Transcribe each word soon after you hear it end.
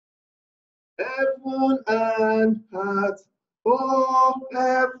Heaven and earth, oh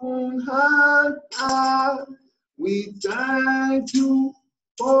heaven and earth, we thank you,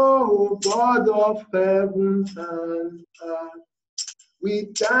 oh God of heaven and earth. We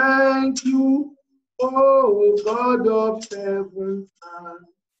thank you, oh God of heaven and earth.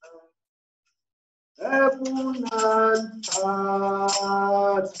 Heaven and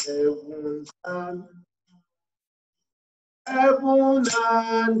earth, heaven and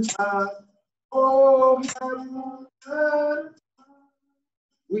earth, oh heaven and earth.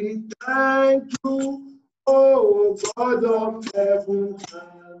 We thank you, oh God of heaven and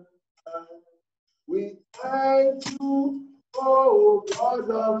earth. We thank you, oh God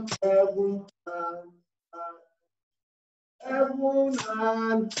of heaven and earth. Heaven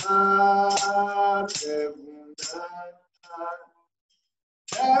and earth, heaven and earth,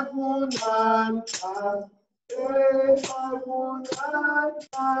 heaven and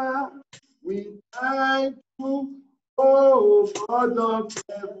earth. We thank you, oh God of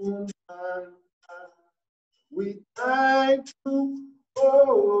heaven and earth. We thank you,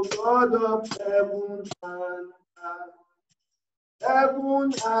 oh God of heaven and earth.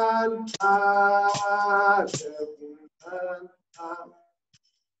 Heaven and earth,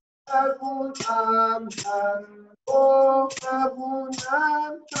 heaven and earth, oh heaven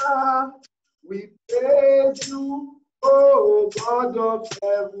and earth. We praise you, oh God of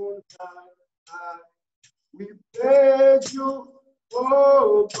heaven and earth. We praise you,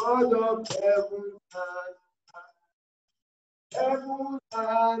 oh God of heaven and earth. Heaven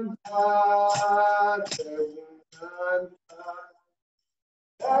and earth,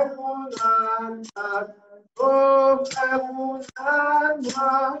 heaven and earth, oh heaven and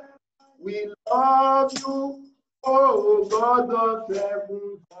earth. We love you, oh God of heaven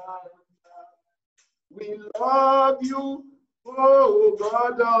and earth. We love you, oh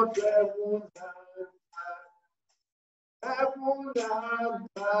God of heaven and earth. Heaven and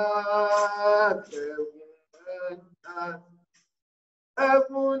earth,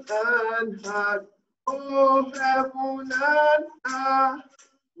 heaven and earth, oh heaven and earth.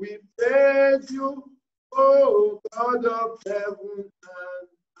 We praise you, oh God of heaven and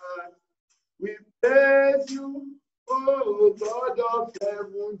earth. We praise you, oh God of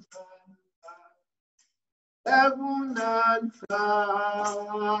heaven and earth. Heaven and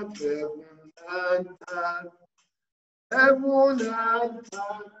earth, heaven and earth,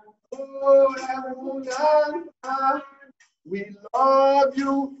 oh heaven and earth. We love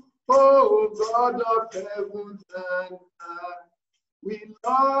you, oh God of heaven and earth. We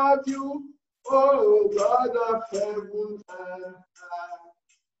love you, oh God of heaven and earth.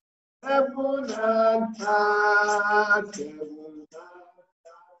 Heaven and earth,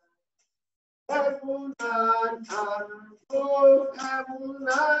 heaven and earth, oh heaven and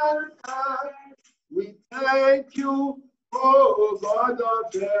earth. We thank you, oh God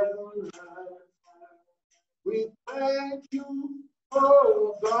of heaven and earth. We thank you,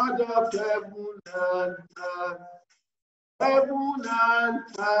 oh God of heaven and earth. Heaven and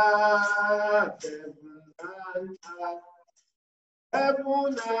earth,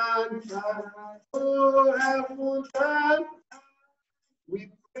 heaven and earth, oh heaven and earth. We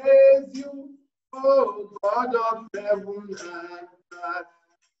praise you, oh God of heaven and earth.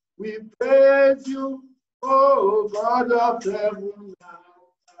 We praise you, oh God of heaven and earth.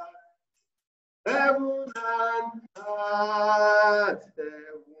 Heaven and earth,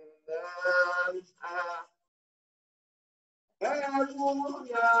 heaven and earth. Heaven and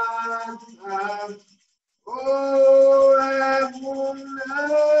earth, oh heaven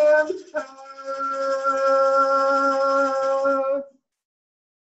and earth.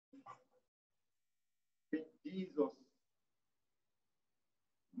 In Jesus'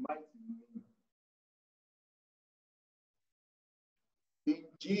 mighty name. In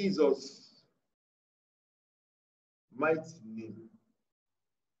Jesus' mighty name.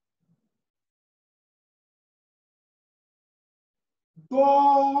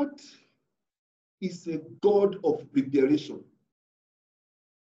 God is a God of preparation.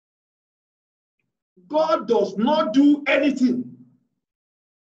 God does not do anything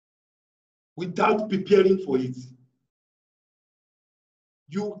without preparing for it.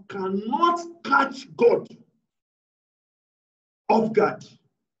 You cannot catch God off guard.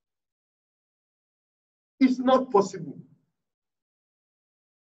 It's not possible.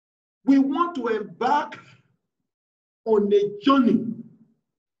 We want to embark on a journey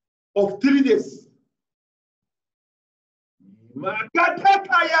of 3 days.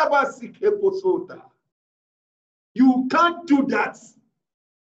 You can't do that.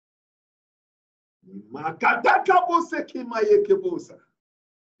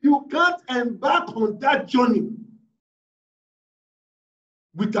 You can't embark on that journey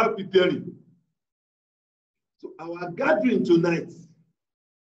without preparing. So our gathering tonight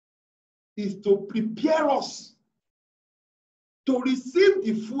is to prepare us to receive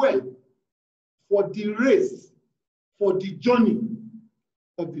the fuel for the race, for the journey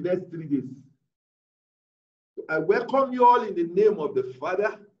of the next 3 days. So I welcome you all in the name of the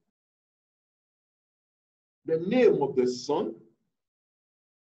Father, the name of the Son,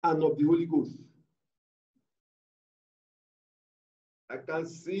 and of the Holy Ghost. I can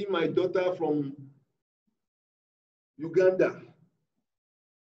see my daughter from Uganda.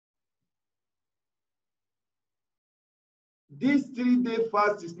 This 3-day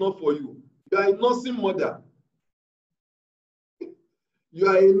fast is not for you. You are a nursing mother. You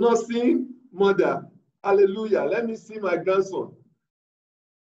are a nursing mother. Hallelujah. Let me see my grandson.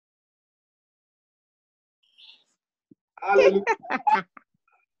 Hallelujah.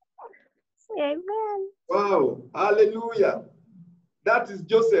 Amen. Wow. Hallelujah. That is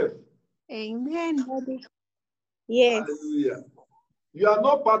Joseph. Amen, Daddy. Yes. Hallelujah. You are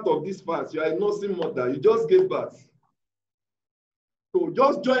not part of this fast. You are a nursing mother. You just gave birth. So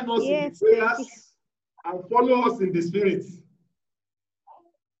just join us in the prayers and follow us in the spirit.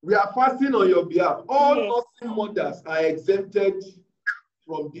 We are fasting on your behalf. All nursing mothers are exempted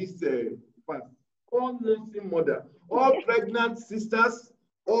from this fast. All nursing mothers, all pregnant sisters,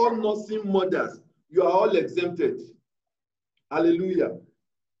 all nursing mothers, you are all exempted. Hallelujah.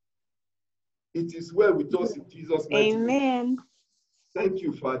 It is well with us in Jesus' mighty name. Amen. Thank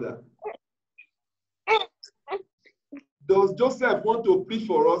you, Father. Does Joseph want to preach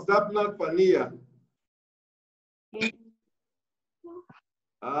for us? That not Fania.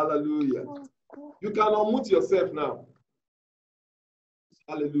 Hallelujah. You can unmute yourself now.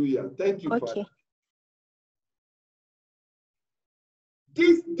 Hallelujah. Thank you, Father.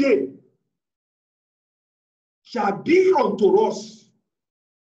 This day shall be unto us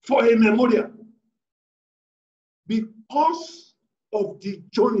for a memorial because of the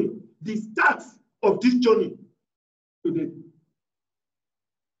journey, the start of this journey today.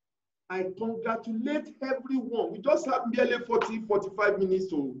 I congratulate everyone. We just have nearly 40-45 minutes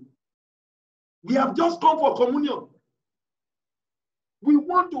to. We have just come for communion. We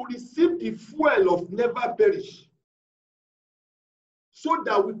want to receive the fuel of never perish so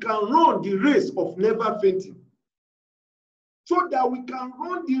that we can run the race of never fainting. So that we can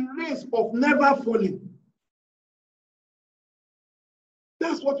run the race of never falling.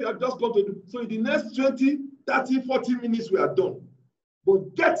 That's what we are just going to do. So in the next 20, 30, 40 minutes, we are done.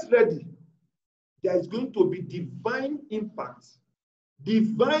 But get ready. There is going to be divine impact,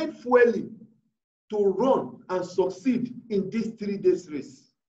 divine fueling to run and succeed in this 3 days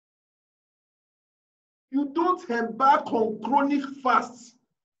race. You don't embark on chronic fasts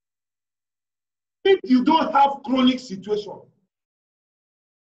if you don't have chronic situation.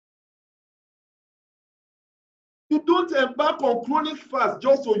 You don't embark on chronic fast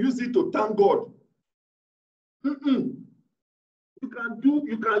just to use it to thank God. You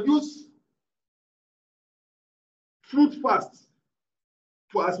can use fruit fast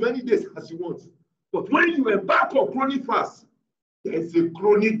for as many days as you want. But when you embark on chronic fast, there is a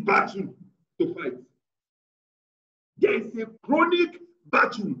chronic battle to fight. There is a chronic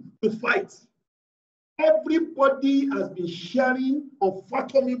battle to fight. Everybody has been sharing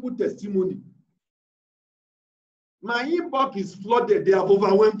unfathomable testimony. My inbox is flooded. They have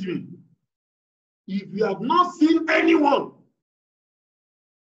overwhelmed me. If you have not seen anyone,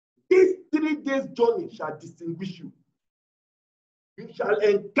 this 3 days journey shall distinguish you. You shall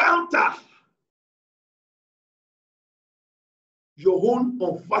encounter your own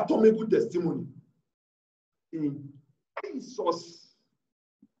unfathomable testimony in Jesus'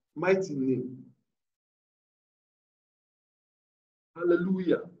 mighty name.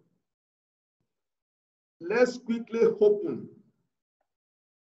 Hallelujah. Let's quickly open.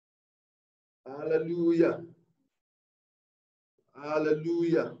 Hallelujah.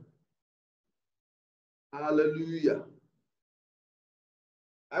 Hallelujah. Hallelujah.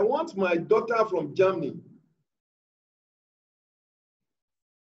 I want my daughter from Germany.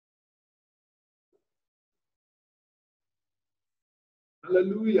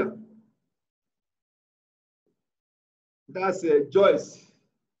 Hallelujah. That's Joyce.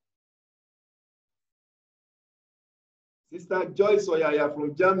 Sister Joyce Oyaya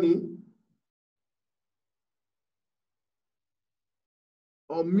from Germany.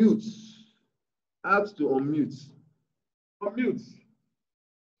 Unmute. Ask to unmute. Unmute.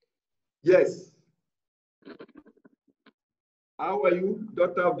 Yes. How are you,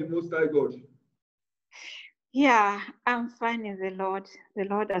 daughter of the Most High God? Yeah, I'm fine in the Lord. The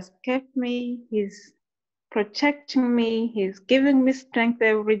Lord has kept me. He's protecting me. He's giving me strength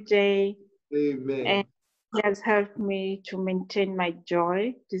every day. Amen. And He has helped me to maintain my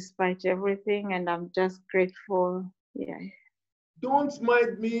joy despite everything. And I'm just grateful. Yeah. Don't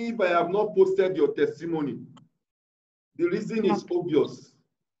mind me if I have not posted your testimony. The reason is obvious.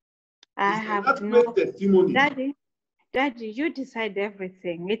 I It's have not no great testimony. Daddy, you decide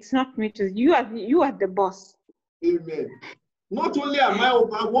everything. It's not me to. You are the boss. Amen. Not only am I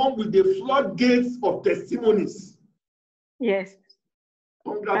overwhelmed with the floodgates of testimonies. Yes.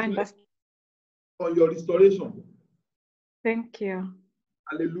 Congratulations on your restoration. Thank you.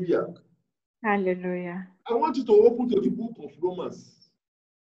 Hallelujah. Hallelujah. I want you to open to the book of Romans.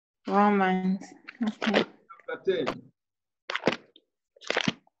 Romans. Okay. Chapter 10.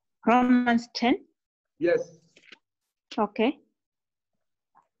 Romans 10? Yes. Okay.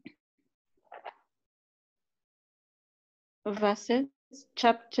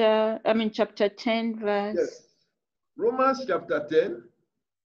 Chapter 10 verse. Yes. Romans chapter 10.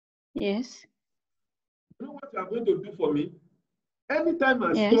 Yes. You know what you are going to do for me? Anytime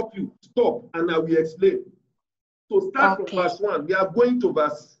I Yes. stop you, stop, and I will explain. So start from verse 1. We are going to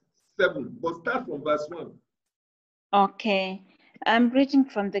verse 7, but start from verse 1. Okay. I'm reading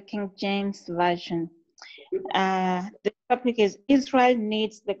from the King James Version. The topic is Israel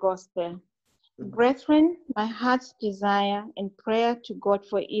needs the gospel. Brethren, my heart's desire and prayer to God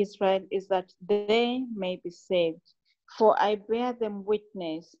for Israel is that they may be saved. For I bear them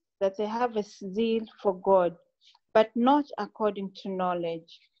witness that they have a zeal for God, but not according to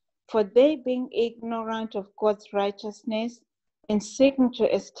knowledge. For they, being ignorant of God's righteousness and seeking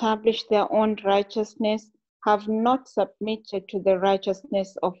to establish their own righteousness, have not submitted to the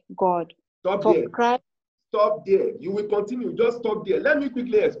righteousness of God. Stop there. Stop there. You will continue. Just stop there. Let me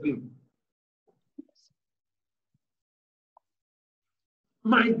quickly explain.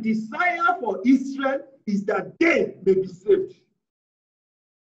 My desire for Israel is that they may be saved.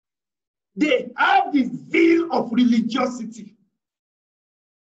 They have the zeal of religiosity.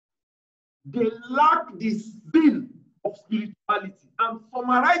 They lack the zeal of spirituality. I'm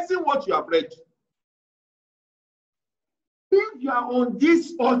summarizing what you have read. If you are on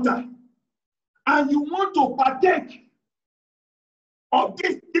this altar and you want to partake of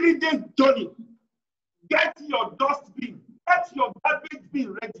this 3-day journey, get your dustbin, get your garbage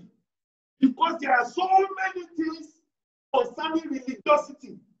bin ready. Because there are so many things concerning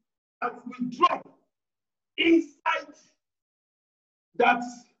religiosity that we drop inside that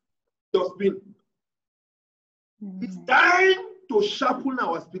dustbin. It's time to sharpen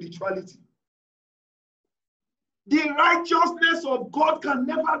our spirituality. The righteousness of God can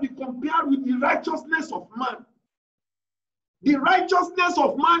never be compared with the righteousness of man. The righteousness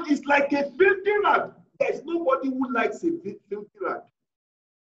of man is like a filthy rag. There's nobody who likes a filthy rag.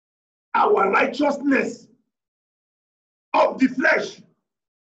 Our righteousness of the flesh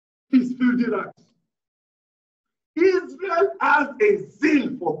is filthy rags. Israel has a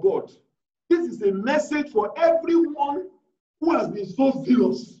zeal for God. This is a message for everyone who has been so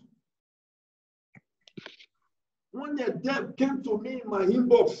zealous. One of them came to me in my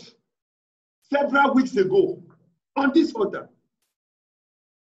inbox several weeks ago on this altar.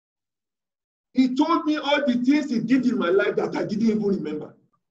 He told me all the things he did in my life that I didn't even remember.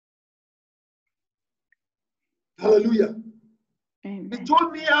 Hallelujah. Amen. He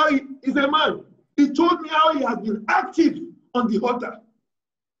told me how he is a man. He told me how he has been active on the altar.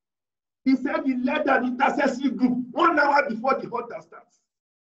 He said he led an intercessory group 1 hour before the altar starts.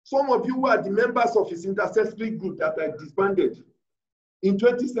 Some of you who are the members of his intercessory group that I disbanded in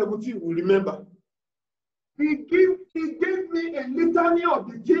 2017 will remember. He gave me a litany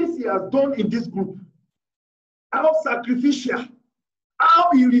of the things he has done in this group. How sacrificial,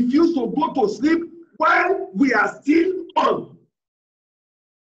 how he refused to go to sleep while we are still on.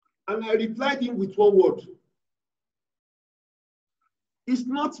 And I replied him with one word. It's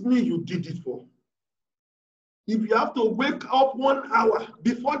not me you did it for. If you have to wake up 1 hour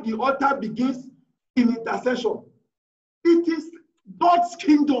before the altar begins in intercession, it is God's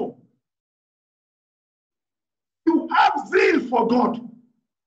kingdom. You have zeal for God.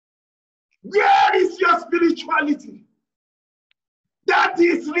 Where is your spirituality? That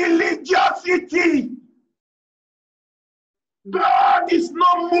is religiosity. God is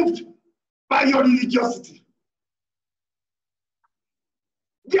not moved by your religiosity.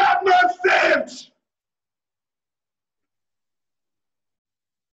 They are not saved.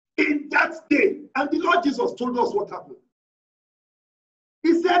 In that day, and the Lord Jesus told us what happened.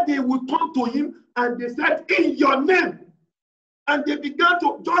 He said they would come to him and they said, in your name. And they began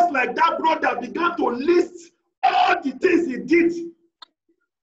to, just like that brother began to list all the things he did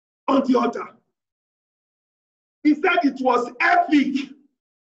on the altar. He said it was epic.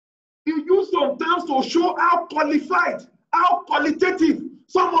 He used some terms to show how qualified, how qualitative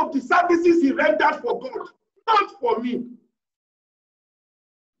some of the services he rendered for God, not for me.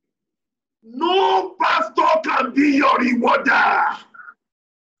 No pastor can be your rewarder.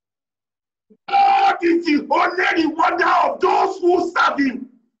 God is the only rewarder of those who serve him.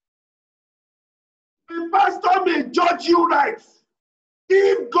 The pastor may judge you right.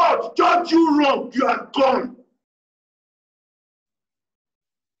 If God judge you wrong, you are gone.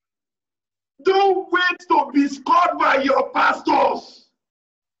 Don't wait to be scored by your pastors.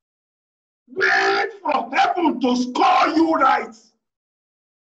 Wait for heaven to score you right.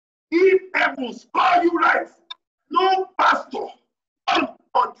 If heaven score you right, no pastor on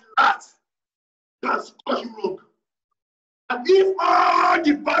the earth can score you wrong. And if all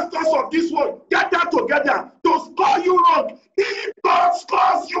the pastors of this world gather together to score you wrong, if God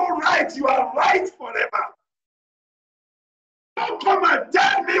scores you right, you are right forever. Don't come and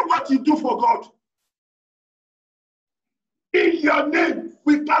tell me what you do for God. In your name,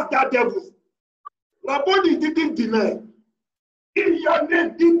 we cast out devils. Rabboni didn't deny. In your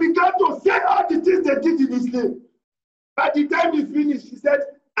name, he began to say all the things they did in his name. By the time he finished, he said,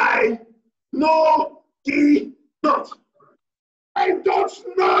 I know thee not. I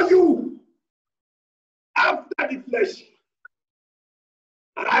don't know you after the flesh.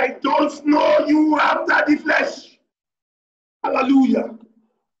 I don't know you after the flesh. Hallelujah.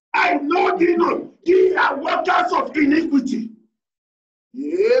 I know thee not. Ye are workers of iniquity.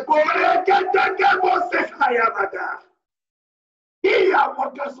 Ye are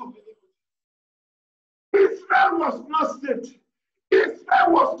workers of iniquity. Israel was not saved. Israel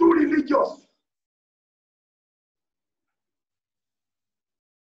was too religious.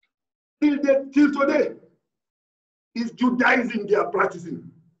 Till today, is Judaism they are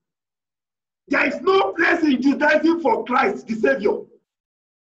practicing. There is no place in Judaism for Christ, the Savior.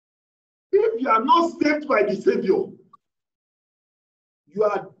 If you are not saved by the Savior, you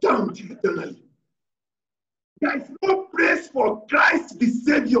are damned eternally. There is no place for Christ, the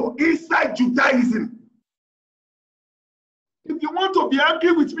Savior, inside Judaism. If you want to be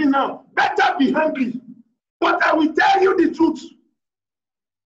angry with me now, better be angry. But I will tell you the truth.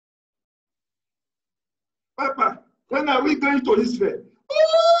 Papa, when are we going to Israel?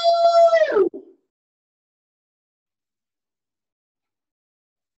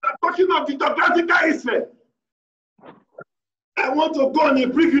 I'm talking of the geographical Israel. I want to go on a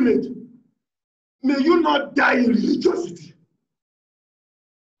pilgrimage. May you not die in religiosity.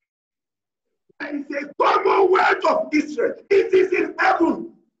 There is a commonwealth of Israel. It is in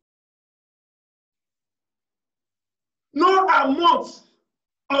heaven. No amount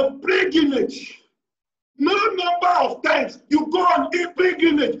of pilgrimage, no number of times you go on a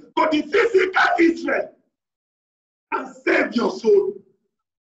pilgrimage to the physical Israel and save your soul.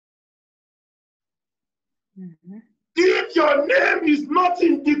 Mm-hmm. If your name is not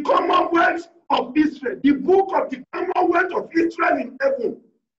in the commonwealth of Israel, the book of the commonwealth of Israel in heaven,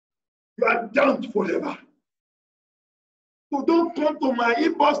 you are damned forever. So don't come to my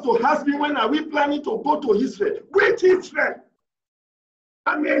inbox to ask me when are we planning to go to Israel. Which Israel?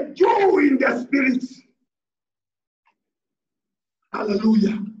 I'm a Jew in the spirit.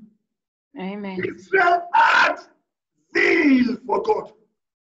 Hallelujah. Amen. Israel had zeal for God,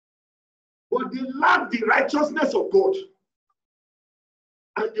 but they lacked the righteousness of God,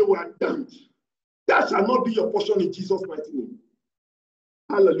 and they were damned. That shall not be your portion in Jesus' mighty name.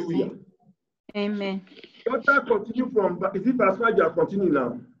 Hallelujah. Amen. Daughter, continue from, is it verse 5 you are continuing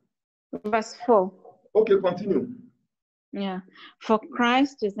now? Verse 4. Okay, continue. Yeah. For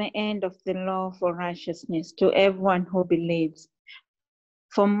Christ is the end of the law for righteousness to everyone who believes.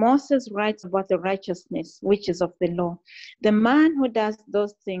 For Moses writes about the righteousness which is of the law. The man who does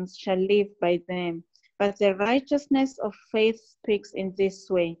those things shall live by them. But the righteousness of faith speaks in this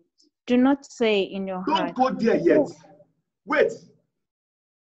way. Do not say in your heart. Don't go there yet. Wait.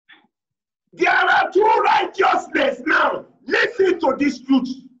 There are two righteousness now. Listen to this truth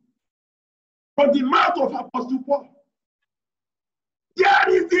from the mouth of Apostle Paul. There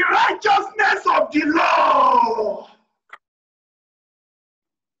is the righteousness of the law.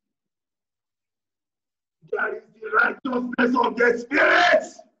 There is the righteousness of the Spirit.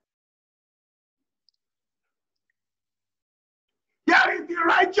 There is the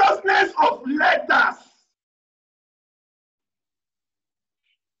righteousness of letters.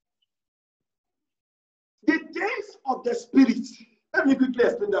 The days of the Spirit, let me quickly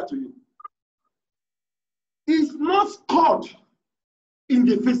explain that to you, is not scored in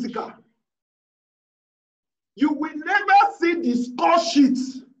the physical. You will never see the score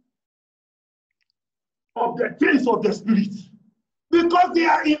sheets of the things of the Spirit because they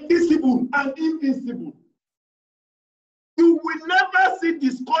are invisible and invincible. You will never see the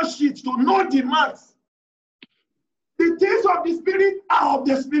score sheet to know the marks. The things of the Spirit are of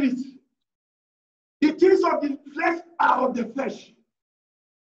the Spirit. The things of the flesh are of the flesh.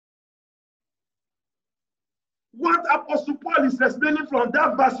 What Apostle Paul is explaining from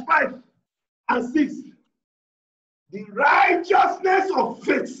that verse 5 and 6, the righteousness of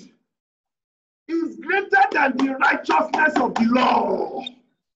faith is greater than the righteousness of the law.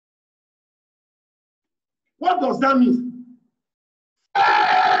 What does that mean?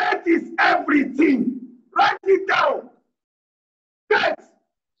 Faith is everything. Write it down. Faith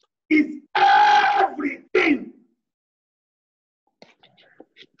is everything.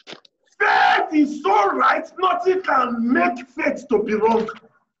 Faith is so right, nothing can make faith to be wrong.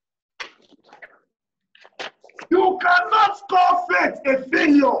 You cannot call faith a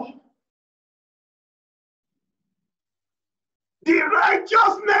failure. The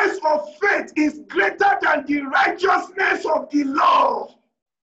righteousness of faith is greater than the righteousness of the law.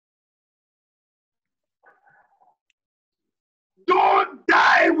 Don't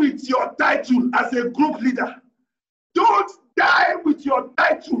die with your title as a group leader. Don't die with your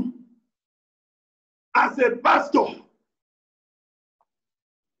title as a pastor.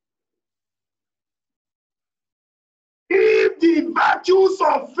 If the virtues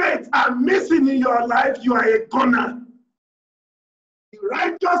of faith are missing in your life, you are a goner. The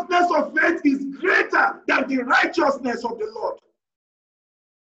righteousness of faith is greater than the righteousness of the Lord.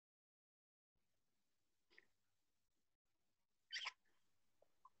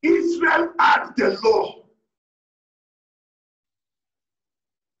 Israel had the law.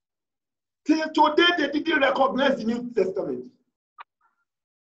 Till today, they didn't recognize the New Testament.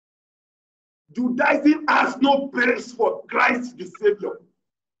 Judaism has no place for Christ the Savior.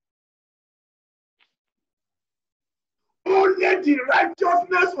 Only the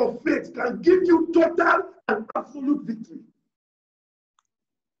righteousness of faith can give you total and absolute victory.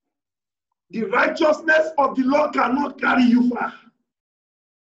 The righteousness of the law cannot carry you far.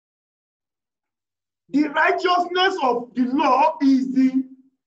 The righteousness of the law is the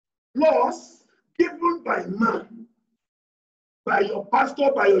laws given by man, by your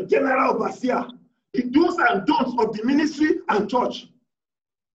pastor, by your general overseer, the do's and don'ts of the ministry and church.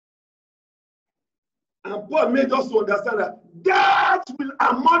 And Paul made us to understand that that will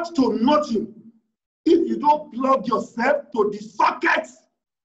amount to nothing if you don't plug yourself to the sockets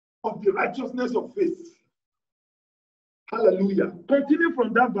of the righteousness of faith. Hallelujah. Continue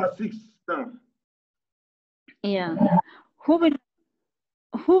from that verse 6 now. Yeah. Who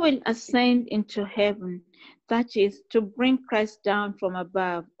will ascend into heaven, that is, to bring Christ down from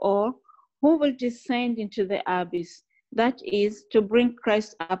above, or who will descend into the abyss, that is, to bring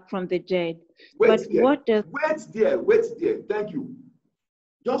Christ up from the dead? Wait there. Thank you.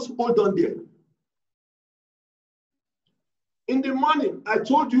 Just hold on there. In the morning, I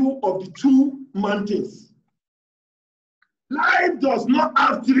told you of the 2 mountains. Life does not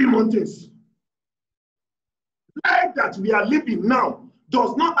have 3 mountains. Life that we are living now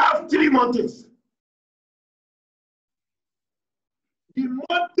does not have 3 mountains. The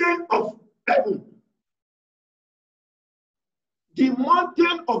mountain of heaven, the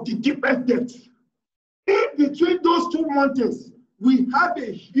mountain of the deepest depths. In between those 2 mountains, we have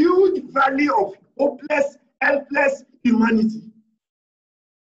a huge valley of hopeless, helpless humanity.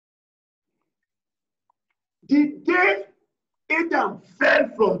 The day Adam fell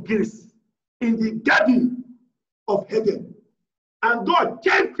from grace in the garden of Eden, and God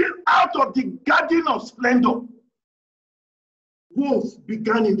chased him out of the garden of splendor, woes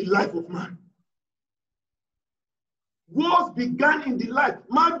began in the life of man. Wars began in the life.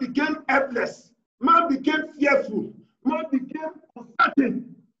 Man became helpless. Man became fearful. Man became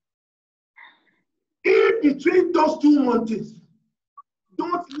uncertain. In between those 2 mountains,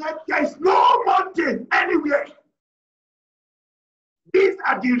 there is no mountain anywhere. These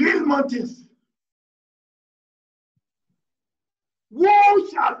are the real mountains. Who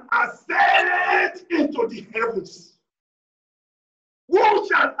shall ascend into the heavens? Who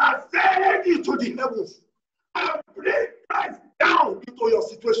shall ascend into the heavens and bring Christ down into your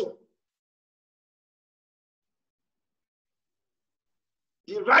situation?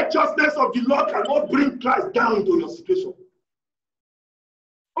 The righteousness of the Lord cannot bring Christ down into your situation.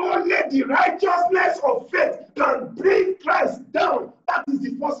 Only the righteousness of faith can bring Christ down. That is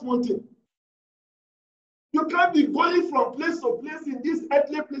the first mountain. You can't be going from place to place in these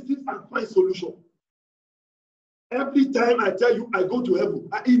earthly places and find solution. Every time I tell you I go to heaven,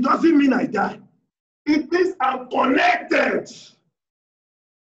 it doesn't mean I die. It means I'm connected.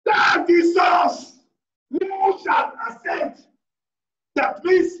 That is us. Who shall ascend? That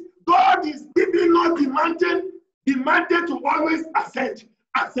means God is giving us the mandate to always ascend,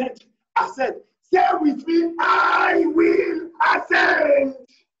 ascend, ascend. Say with me, I will ascend.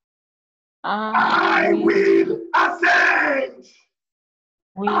 I will ascend.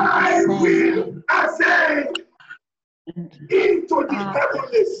 I will ascend into the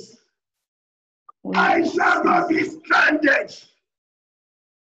heavens. I shall not be stranded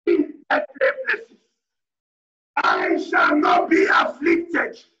in earthly places. I shall not be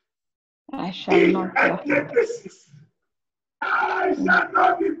afflicted in earthly places. I shall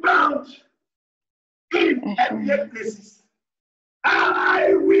not be bound in earthly places.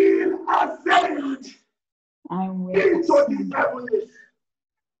 I will ascend into the heavens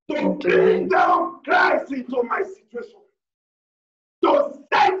to bring down Christ into my situation, to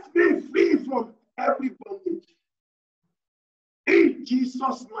set me free from every bondage. In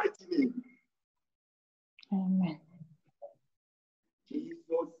Jesus' mighty name. Amen.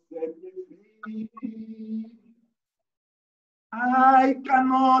 Jesus set me free. I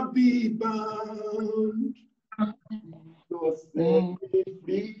cannot be bound. Jesus set me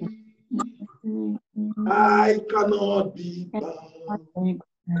free. I cannot be bound.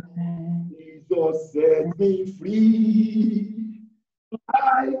 Jesus set me free.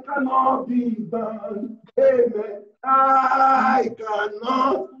 I cannot be bound. Amen. I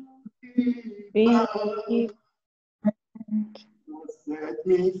cannot be bound. Set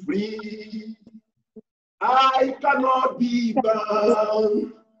me free. I cannot be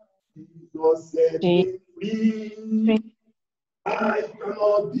bound. Jesus set me free. I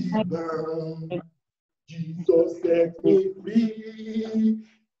cannot be bound. Jesus set me free.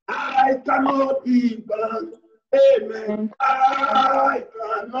 I cannot be bound. Amen. I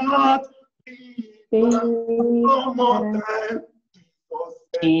cannot be bound. No more time.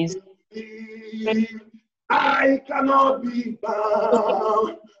 Jesus set me free. I cannot be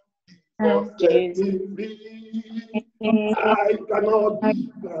bound. Jesus set me free. I cannot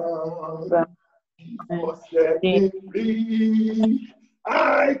be bound. Jesus set me free.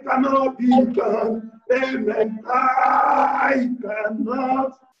 I cannot be bound. Amen. I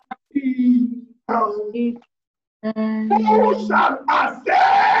cannot be bound. Who shall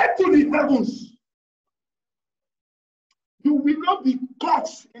ascend to the heavens? You will not be caught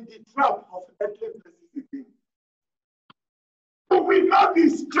in the trap of earthly places again. You will not be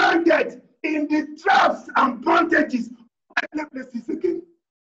stranded in the traps and bondages of earthly places again.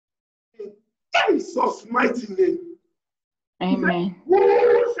 In Jesus' mighty name. Amen.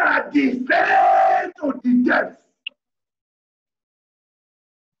 Who shall descend to the depths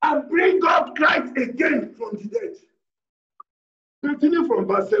and bring up Christ again from the dead? Continue from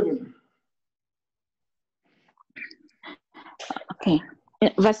verse 7. Okay.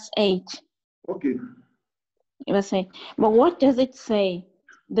 Verse 8. Okay. Verse 8. But what does it say?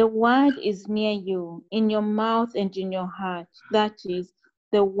 The word is near you, in your mouth and in your heart. That is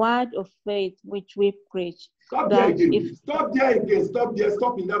the word of faith which we preach. Stop there again. Stop there again. Stop there.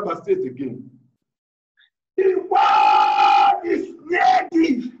 Stop in that verse 8 again. The word is near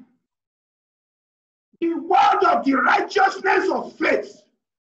thee. The word of the righteousness of faith,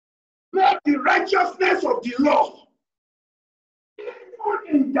 not the righteousness of the law.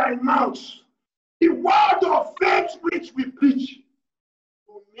 Even in thy mouth, the word of faith which we preach.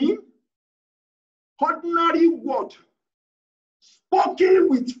 To me, ordinary word spoken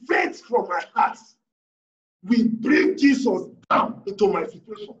with faith from my heart will bring Jesus down into my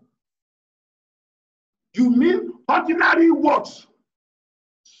situation. You mean ordinary words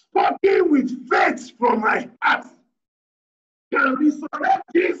spoken with faith from my heart can resurrect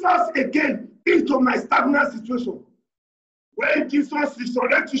Jesus again into my stagnant situation? When Jesus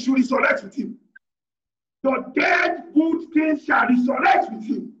resurrects, you should resurrect with him. Your dead good things shall resurrect with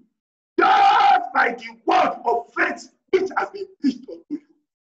him, just by the word of faith which has been preached unto you.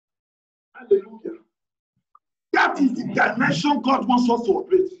 Hallelujah. That is the dimension God wants us to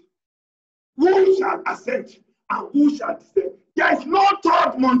operate. Who shall ascend and who shall descend? There is no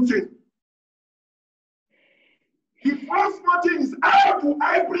third mountain. The first mountain is, how do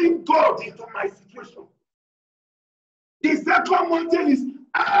I bring God into my situation? The second mountain is,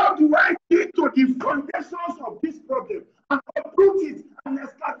 how do I get to the foundations of this problem and uproot it and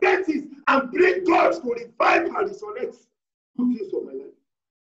excavate it and bring God to revive and resurrect good things of my life?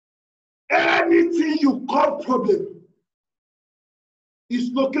 Anything you call problem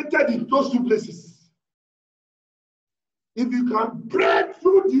is located in those two places. If you can break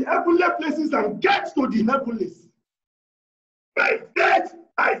through the heavenly places and get to the heavenlies, by faith,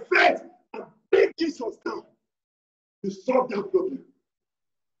 and bring Jesus now to solve that problem.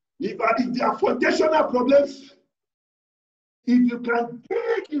 If there are foundational problems, if you can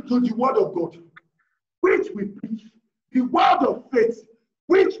dig into the word of God, which we preach, the word of faith,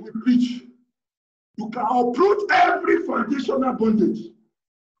 which we preach, you can uproot every foundational bondage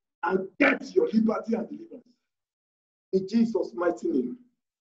and get your liberty and deliverance. In Jesus' mighty name.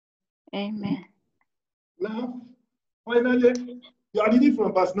 Amen. Now, finally, you are reading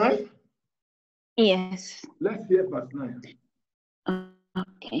from verse 9? Yes. Let's hear verse 9.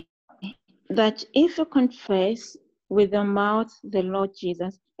 Okay. That if you confess with your mouth the Lord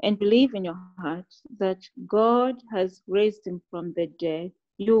Jesus and believe in your heart that God has raised him from the dead,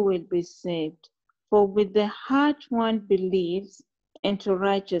 you will be saved. For with the heart one believes into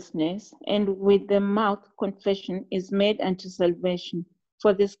righteousness, and with the mouth confession is made unto salvation.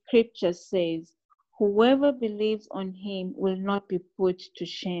 For the scripture says, whoever believes on him will not be put to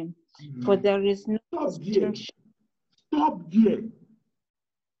shame. Mm-hmm. For there is no distinction. Stop there.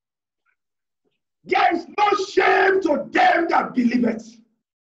 There is no shame to them that believe it.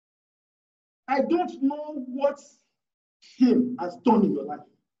 I don't know what shame has done in your life.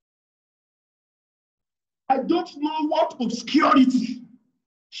 I don't know what obscurity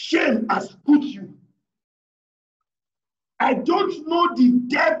shame has put you. I don't know the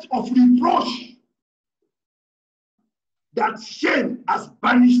depth of reproach that shame has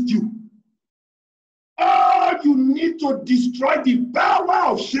banished you. All you need to destroy the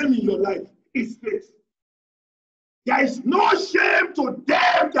power of shame in your life is faith. There is no shame to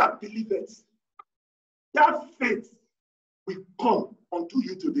them that believe it. That faith will come unto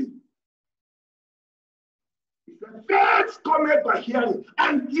you today. Faith cometh by hearing,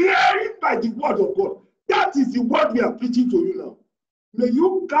 and hearing by the word of God. That is the word we are preaching to you now. May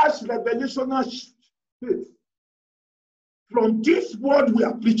you catch revelational faith from this word we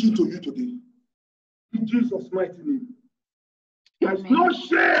are preaching to you today. In Jesus' mighty name. There is no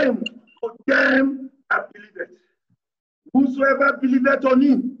shame for them that believe it. Whosoever believeth on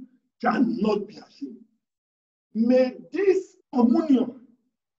him cannot be ashamed. May this communion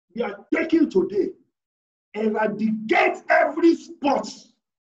we are taking today eradicate every spot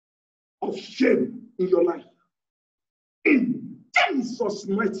of shame in your life. In Jesus'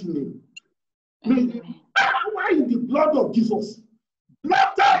 mighty name. May the power in the blood of Jesus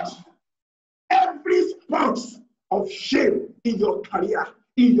blot out every spot of shame in your career,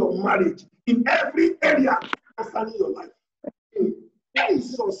 in your marriage, in every area concerning your life. In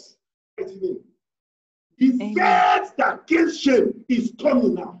Jesus' mighty name. The faith that kills shame is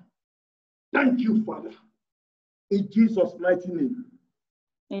coming now. Thank you, Father. In Jesus' mighty name.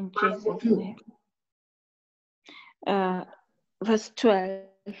 In Jesus' name. Verse 12,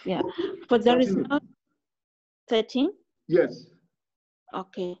 yeah. For there is no 13? Yes.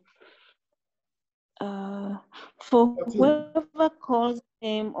 Okay. For whoever calls the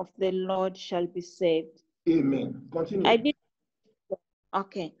name of the Lord shall be saved. Amen. Continue.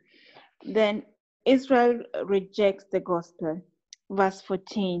 Okay. Then Israel rejects the gospel. Verse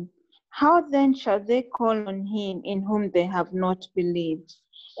 14. How then shall they call on him in whom they have not believed?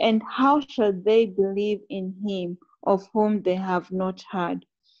 And how shall they believe in him of whom they have not heard?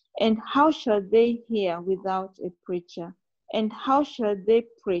 And how shall they hear without a preacher? And how shall they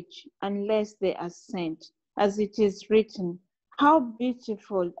preach unless they are sent? As it is written, how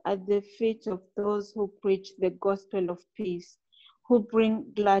beautiful are the feet of those who preach the gospel of peace, who bring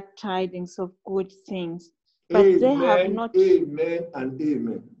glad tidings of good things. But amen, they have not. Amen and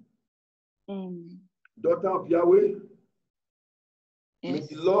amen. Daughter of Yahweh, yes.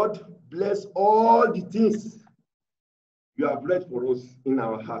 May the Lord bless all the things you have read for us in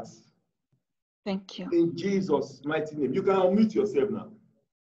our hearts. Thank you. In Jesus' mighty name. You can unmute yourself now.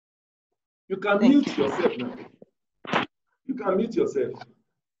 You can mute yourself now. You can mute yourself.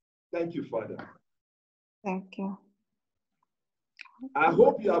 Thank you, Father. Thank you. I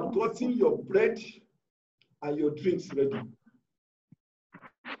hope you have gotten your bread and your drinks ready.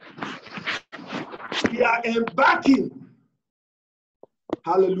 We are embarking.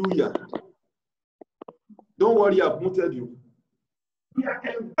 Hallelujah. Don't worry, I've muted you. We are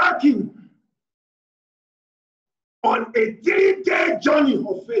embarking on a 3-day journey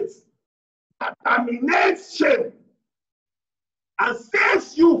of faith that terminates shame and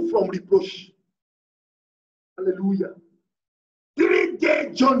saves you from reproach. Hallelujah.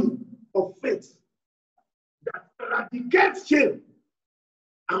 3-day journey of faith that eradicates shame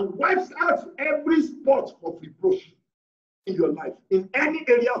and wipes out every spot of reproach in your life, in any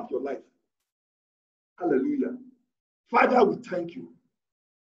area of your life. Hallelujah. Father, we thank you.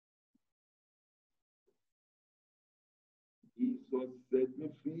 Jesus set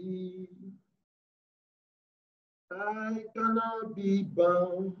me free. I cannot be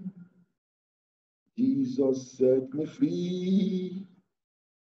bound. Jesus set me free.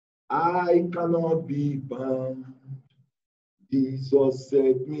 I cannot be bound. Jesus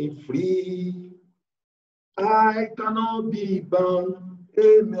set me free. I cannot be bound.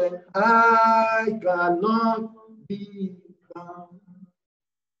 Amen. I cannot be bound.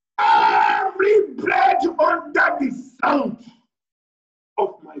 Every bread under the sound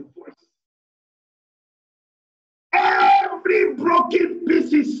of my voice, every broken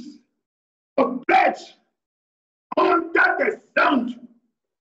pieces of bread under the sound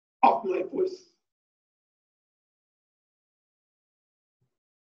of my voice,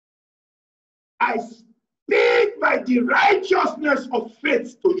 I speak by the righteousness of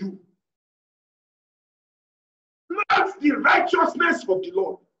faith to you, not the righteousness of the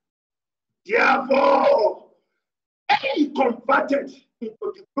Lord. Therefore, be converted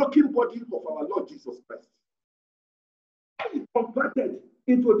into the broken body of our Lord Jesus Christ. Be converted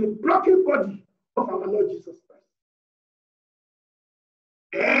into the broken body of our Lord Jesus Christ.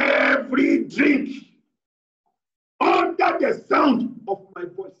 Every drink under the sound of my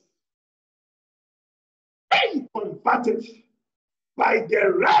voice, be converted by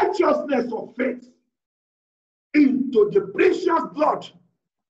the righteousness of faith into the precious blood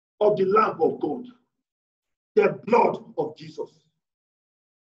of the Lamb of God, the blood of Jesus,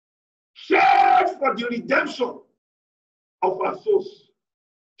 shed for the redemption of our souls,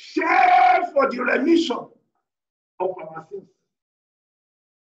 shed for the remission of our sins.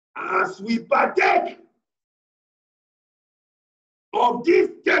 As we partake of this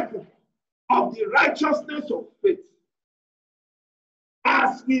table of the righteousness of faith,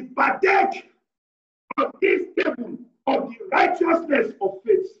 as we partake of this table of the righteousness of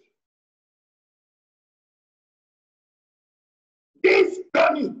faith, this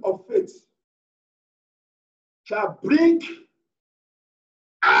journey of faith shall bring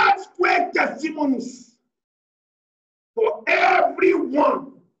earthquake testimonies for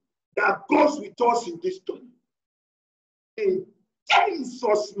everyone that goes with us in this journey. In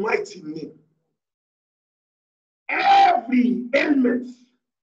Jesus' mighty name, every ailment,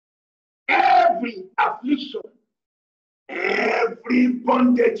 every affliction, every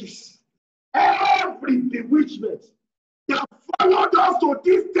bondages, every bewitchment that followed us to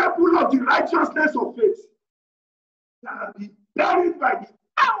this temple of the righteousness of faith shall be buried by the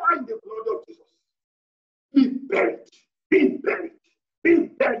power in the blood of Jesus. Be buried, be buried, be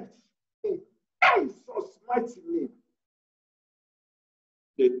buried in Jesus' mighty name.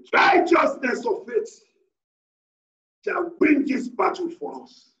 The righteousness of faith shall win this battle for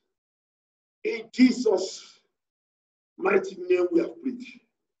us. In Jesus' mighty name we have prayed.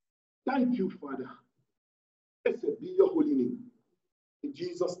 Thank you, Father. Blessed be your holy name. In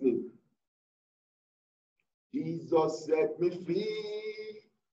Jesus' name. Jesus set me free.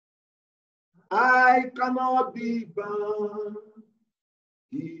 I cannot be bound.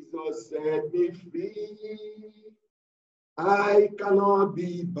 Jesus set me free. I cannot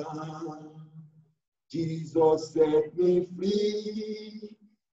be bound. Jesus set me free.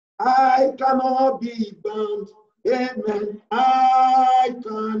 I cannot be bound. Amen. I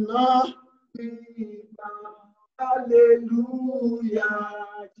cannot be bound. Hallelujah.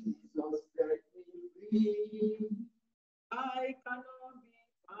 Jesus set me free. I cannot be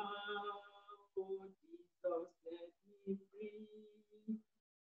bound. Oh, Jesus set me free.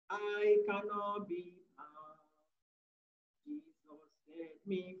 I cannot be bound. Jesus set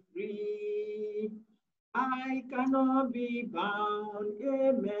me free. I cannot be bound.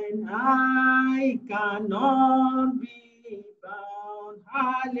 Amen. I cannot be bound.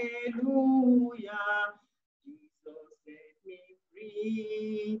 Hallelujah. Jesus set me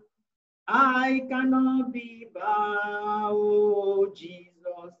free. I cannot be bound. Oh,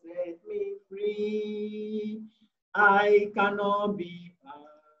 Jesus set me free. I cannot be bound.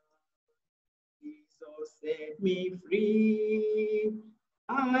 Jesus set me free.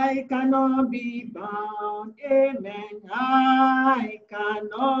 I cannot be bound. Amen. I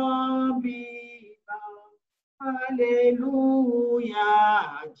cannot be bound. Hallelujah.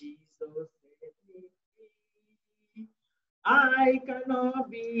 Jesus set me free. I cannot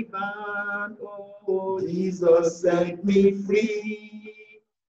be bound. Oh, Jesus set me free.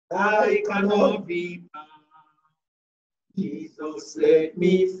 I cannot be bound. Jesus set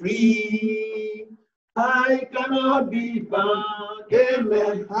me free. I cannot be bound.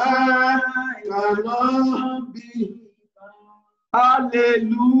 Amen. I cannot be bound.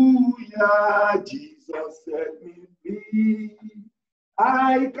 Hallelujah. Jesus set me free.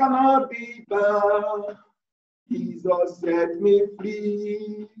 I cannot be bound. Jesus set me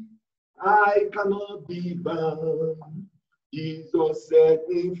free. I cannot be bound. Jesus set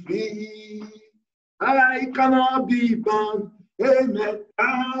me free. I cannot be bound. Amen.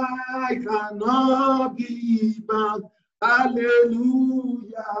 I cannot be bound.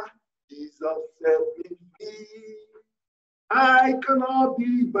 Hallelujah. Jesus set me free. I cannot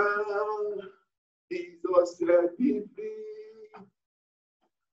be bound. Jesus set me free.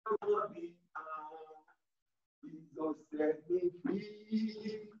 I cannot be bound. Jesus set me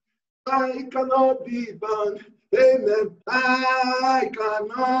free. I cannot be bound. Amen. I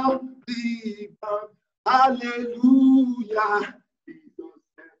cannot be bound. Hallelujah. Jesus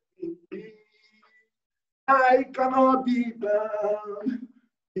set me free. I cannot be bound.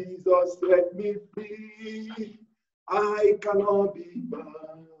 Jesus set me free. I cannot be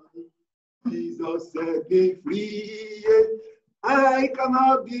bound. Jesus set me free. I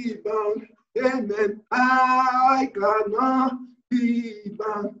cannot be bound. Amen. I cannot be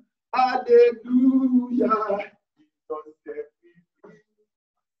bound. Hallelujah. Jesus set me free.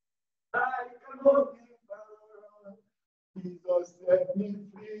 I cannot be bound. Jesus set me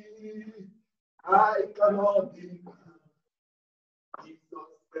free. I cannot be bound. Jesus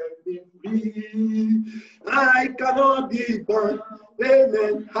set me free. I cannot be bound.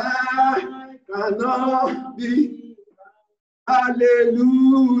 Amen. I cannot be.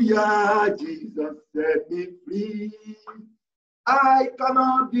 Hallelujah. Jesus set me free. I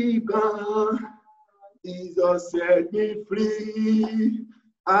cannot be bound. Jesus set me free.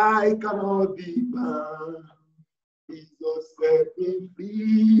 I cannot be bound. Jesus set me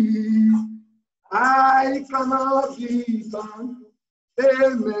free. I cannot be bound.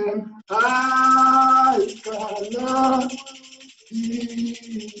 Amen. I cannot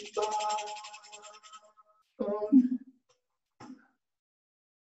be bound.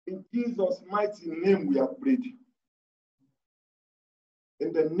 In Jesus' mighty name we have prayed.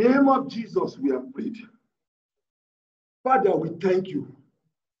 In the name of Jesus we have prayed. Father, we thank you.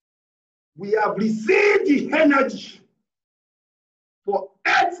 We have received the energy for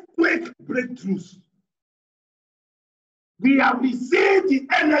earthquake breakthroughs. We have received the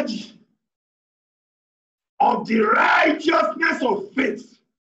energy of the righteousness of faith.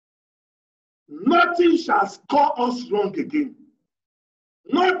 Nothing shall score us wrong again.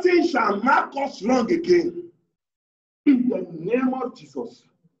 Nothing shall mark us wrong again. In the name of Jesus.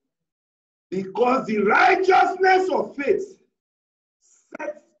 Because the righteousness of faith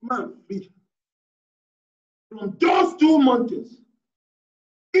sets man free from those two mountains.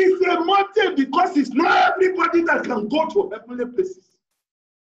 It's a mountain because it's not everybody that can go to heavenly places.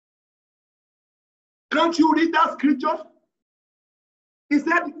 Can't you read that scripture? He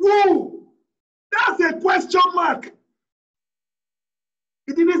said, who? That's a question mark.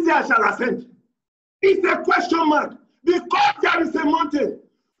 He didn't say I shall ascend. It's a question mark. Because there is a mountain.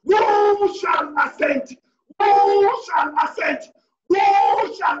 Who shall ascend? Who shall ascend?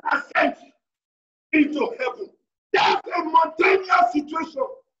 Who shall ascend into heaven? That's a mountainous situation.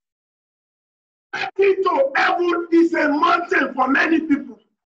 Getting to heaven is a mountain for many people.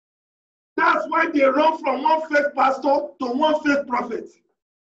 That's why they run from one faith pastor to one faith prophet.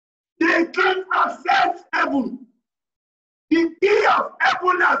 They can't access heaven. The key of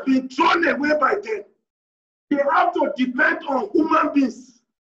heaven has been thrown away by them. They have to depend on human beings.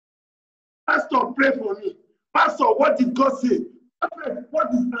 Pastor, pray for me. Pastor, what did God say? Pastor, what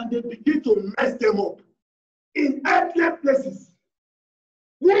is, and they begin to mess them up. In earthly places,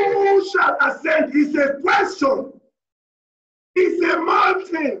 who shall ascend is a question. It's a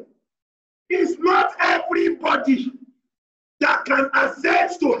mountain. It's not everybody that can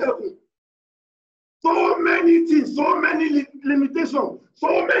ascend to heaven. So many things, so many limitations,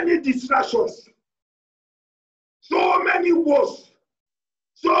 so many distractions, so many wars,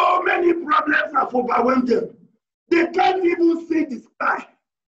 so many problems have overwhelmed them. They can't even see the sky,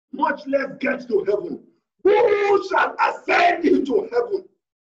 much less get to heaven. Who shall ascend into heaven?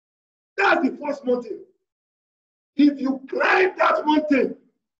 That's the first mountain. If you climb that mountain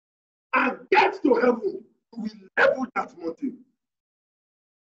and get to heaven, you will level that mountain.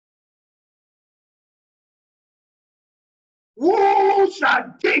 Who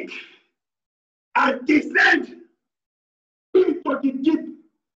shall dig and descend into the deep?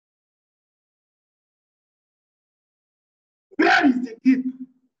 Where is the deep?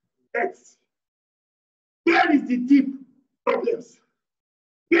 X. Where is the deep? Problems.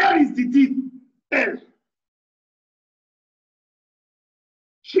 Where is the deep? L.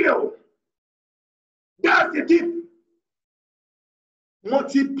 Sheol. That's the deep.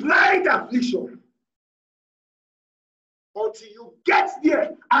 Multiplied affliction until you get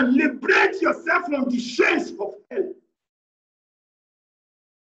there and liberate yourself from the chains of hell.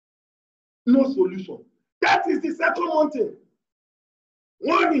 no solution. That is the second mountain.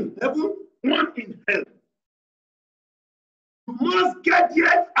 One in heaven, one in hell. You must get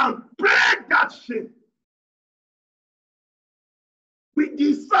yet and break that shame. With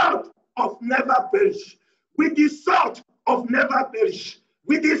the sword of never perish. With the sword of never perish.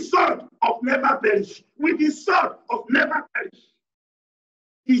 With the sword of never perish. With the sword of never perish.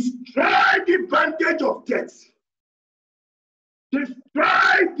 Destroy the bandage of death.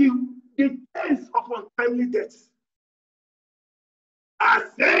 Destroy the chains of untimely death.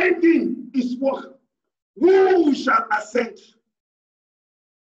 Ascending is work. Who shall ascend?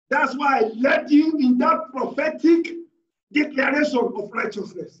 That's why I led you in that prophetic declaration of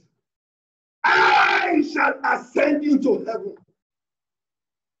righteousness. I shall ascend into heaven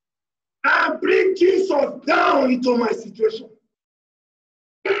and bring Jesus down into my situation.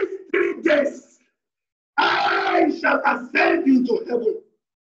 In 3 days, I shall ascend into heaven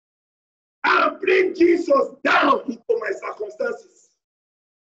and bring Jesus down into my circumstances.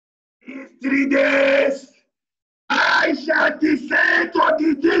 In 3 days, I shall descend to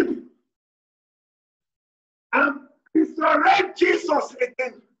the deep and resurrect Jesus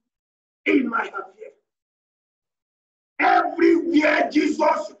again in my affair. Everywhere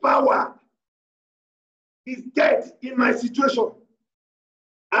Jesus' power is dead in my situation,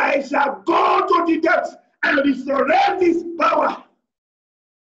 I shall go to the depths and resurrect his power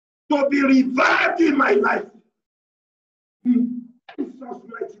to be revived in my life. In Jesus'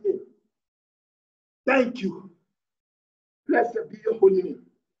 mighty name. Thank you. Blessed be your holy name.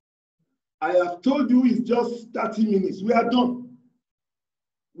 I have told you it's just 30 minutes. We are done.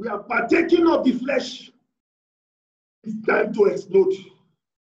 We are partaking of the flesh. It's time to explode.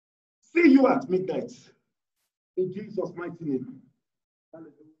 See you at midnight. In Jesus' mighty name.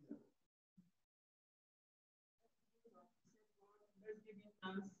 Hallelujah. Let's give him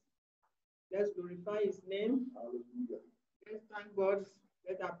thanks. Let's glorify his name. Hallelujah. Let's thank God.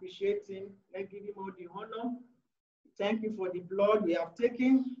 Let's appreciate him. Let's give him all the honor. Thank you for the blood we have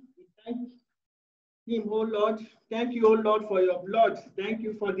taken. We thank him, oh Lord. Thank you, oh Lord, for your blood. Thank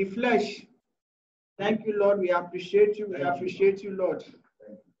you for the flesh. Thank you, Lord. We appreciate you. We appreciate you, Lord.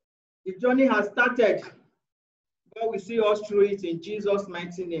 The journey has started. God will see us through it in Jesus'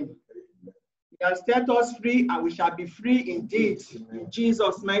 mighty name. He has set us free, and we shall be free indeed in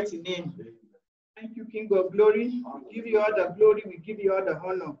Jesus' mighty name. Thank you, King of glory. We give you all the glory. We give you all the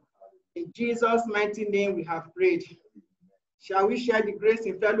honor. In Jesus' mighty name we have prayed. Shall we share the grace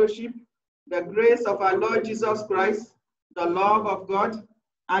in fellowship? The grace of our Lord Jesus Christ, the love of God,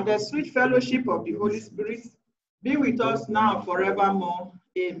 and the sweet fellowship of the Holy Spirit be with us now and forevermore.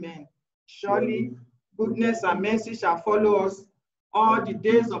 Amen. Surely goodness and mercy shall follow us all the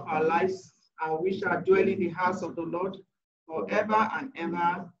days of our lives, and we shall dwell in the house of the Lord forever and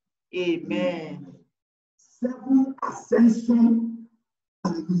ever. Amen. 7 ascension.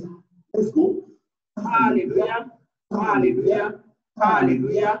 Hallelujah. Let's go. Hallelujah. Hallelujah.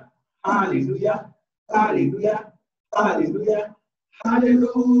 Hallelujah. Hallelujah. Hallelujah. Hallelujah.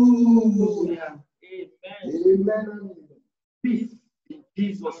 Hallelujah. Amen. Amen. Peace in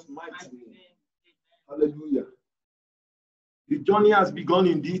Jesus' mighty name. Hallelujah. The journey has begun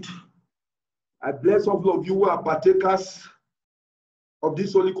indeed. I bless all of you who are partakers of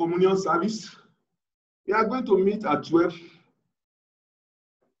this Holy Communion service. We are going to meet at 12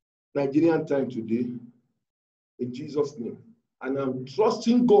 Nigerian time today, in Jesus' name. And I'm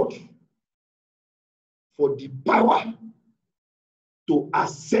trusting God for the power to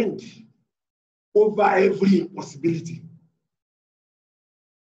ascend over every impossibility.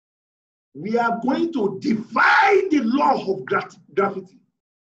 We are going to defy the law of gravity.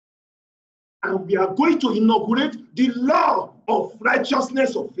 And we are going to inaugurate the law of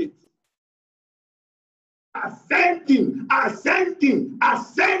righteousness of faith. Ascending, ascending,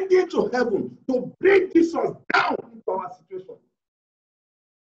 ascending to heaven to bring Jesus down into our situation.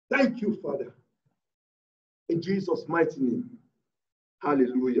 Thank you, Father. In Jesus' mighty name.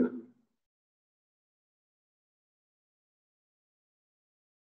 Hallelujah.